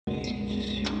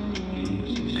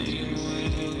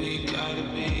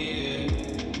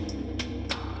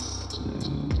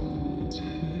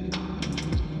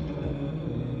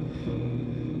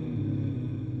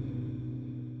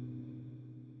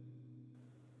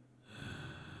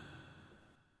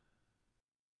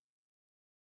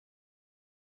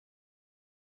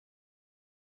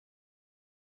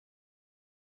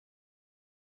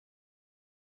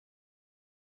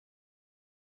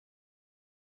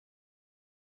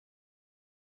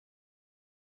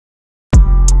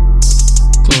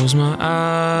close my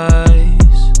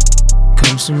eyes,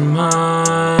 comes to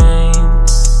mind.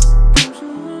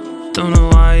 Don't know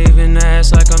why I even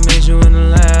asked, like I made you in the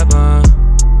lab, but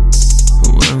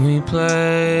when we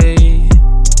play,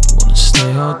 wanna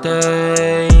stay all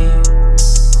day.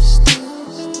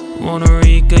 Wanna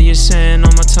reek of your sand,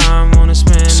 all my time wanna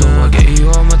spend. So I gave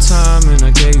you all my time and I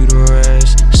gave you the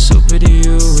rest. Super to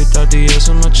you without the S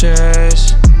on my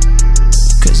chest.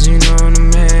 Cause you know I'm the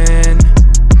man,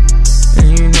 and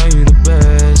you know you the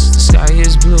best. The sky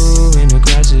is blue and the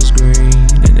grass is green,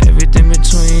 and everything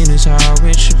between is how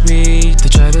it should be. They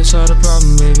try to solve the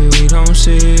problem, baby, we don't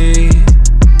see.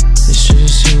 It's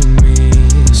just you and me.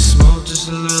 Smoke just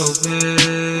a little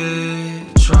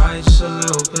bit, try just a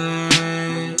little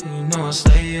bit. You know I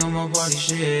stay on my body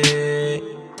shit.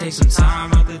 Take some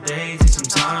time out the day, take some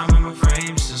time on my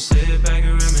frame, just sit back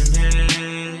and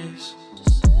reminisce.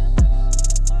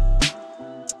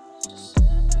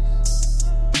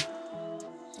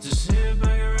 Just sit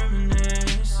back and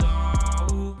reminisce,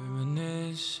 oh,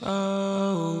 reminisce,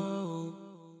 oh.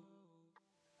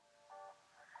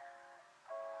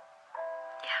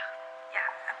 Yeah,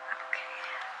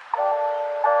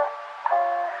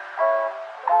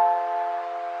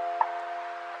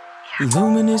 I'm okay.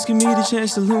 Luminous, give me the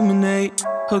chance to illuminate.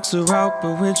 Hooks are out,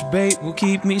 but which bait will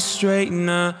keep me straight?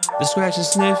 Nah, the scratch and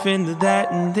sniff into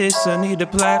that and this. I need a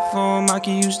platform I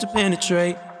can use to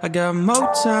penetrate. I got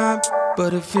more time,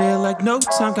 but it feel like no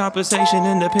time. Compensation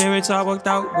in the appearance, I walked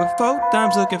out with 4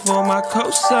 times looking for my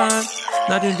cosign.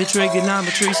 Not in the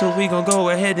trigonometry, so we gon' go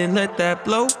ahead and let that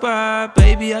blow by.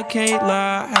 Baby, I can't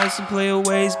lie, had some player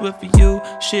ways, but for you,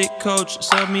 shit coach,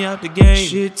 sub me out the game.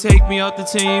 Shit, take me out the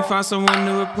team, find someone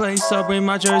to replace. I'll bring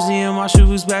my jersey and my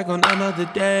shoes back on another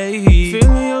day.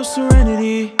 Feeling your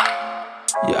serenity,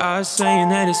 your eyes saying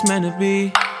that it's meant to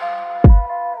be.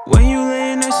 When you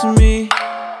lay next to me,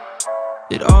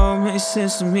 it all makes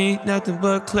sense to me, nothing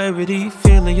but clarity.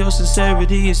 Feeling your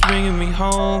sincerity is bringing me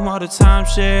home. All the time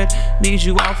shared, need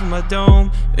you off of my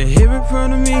dome. And here in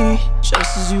front of me,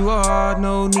 just as you are.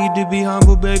 No need to be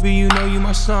humble, baby, you know you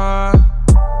my star.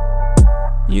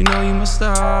 You know you my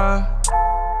star.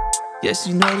 Yes,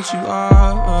 you know that you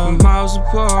are. From miles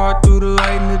apart, through the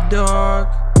light and the dark,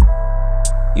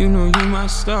 you know you my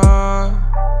star.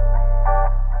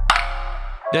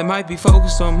 That might be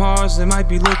focused on Mars, they might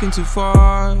be looking too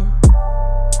far.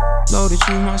 Know that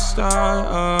you my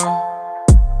star.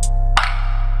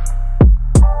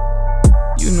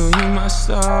 You know you my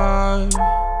star.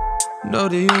 Know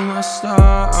that you my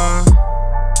star.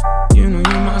 You know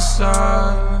you my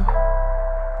star.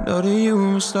 Know that you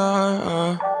my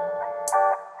star.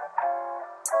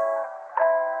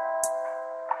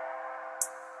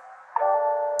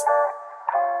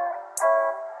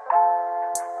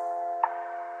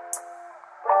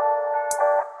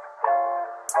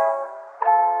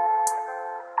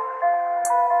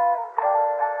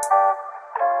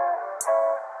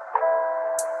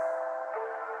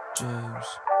 James.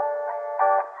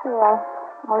 Yeah,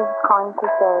 I was calling to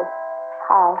say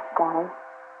hi, guys.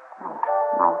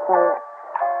 My favorite.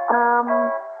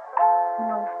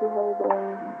 How's your day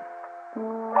doing? If you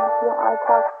want to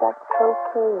talk, that's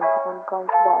okay. I'm going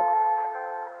to bed.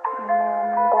 And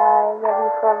I love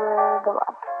you forever.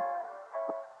 Goodbye.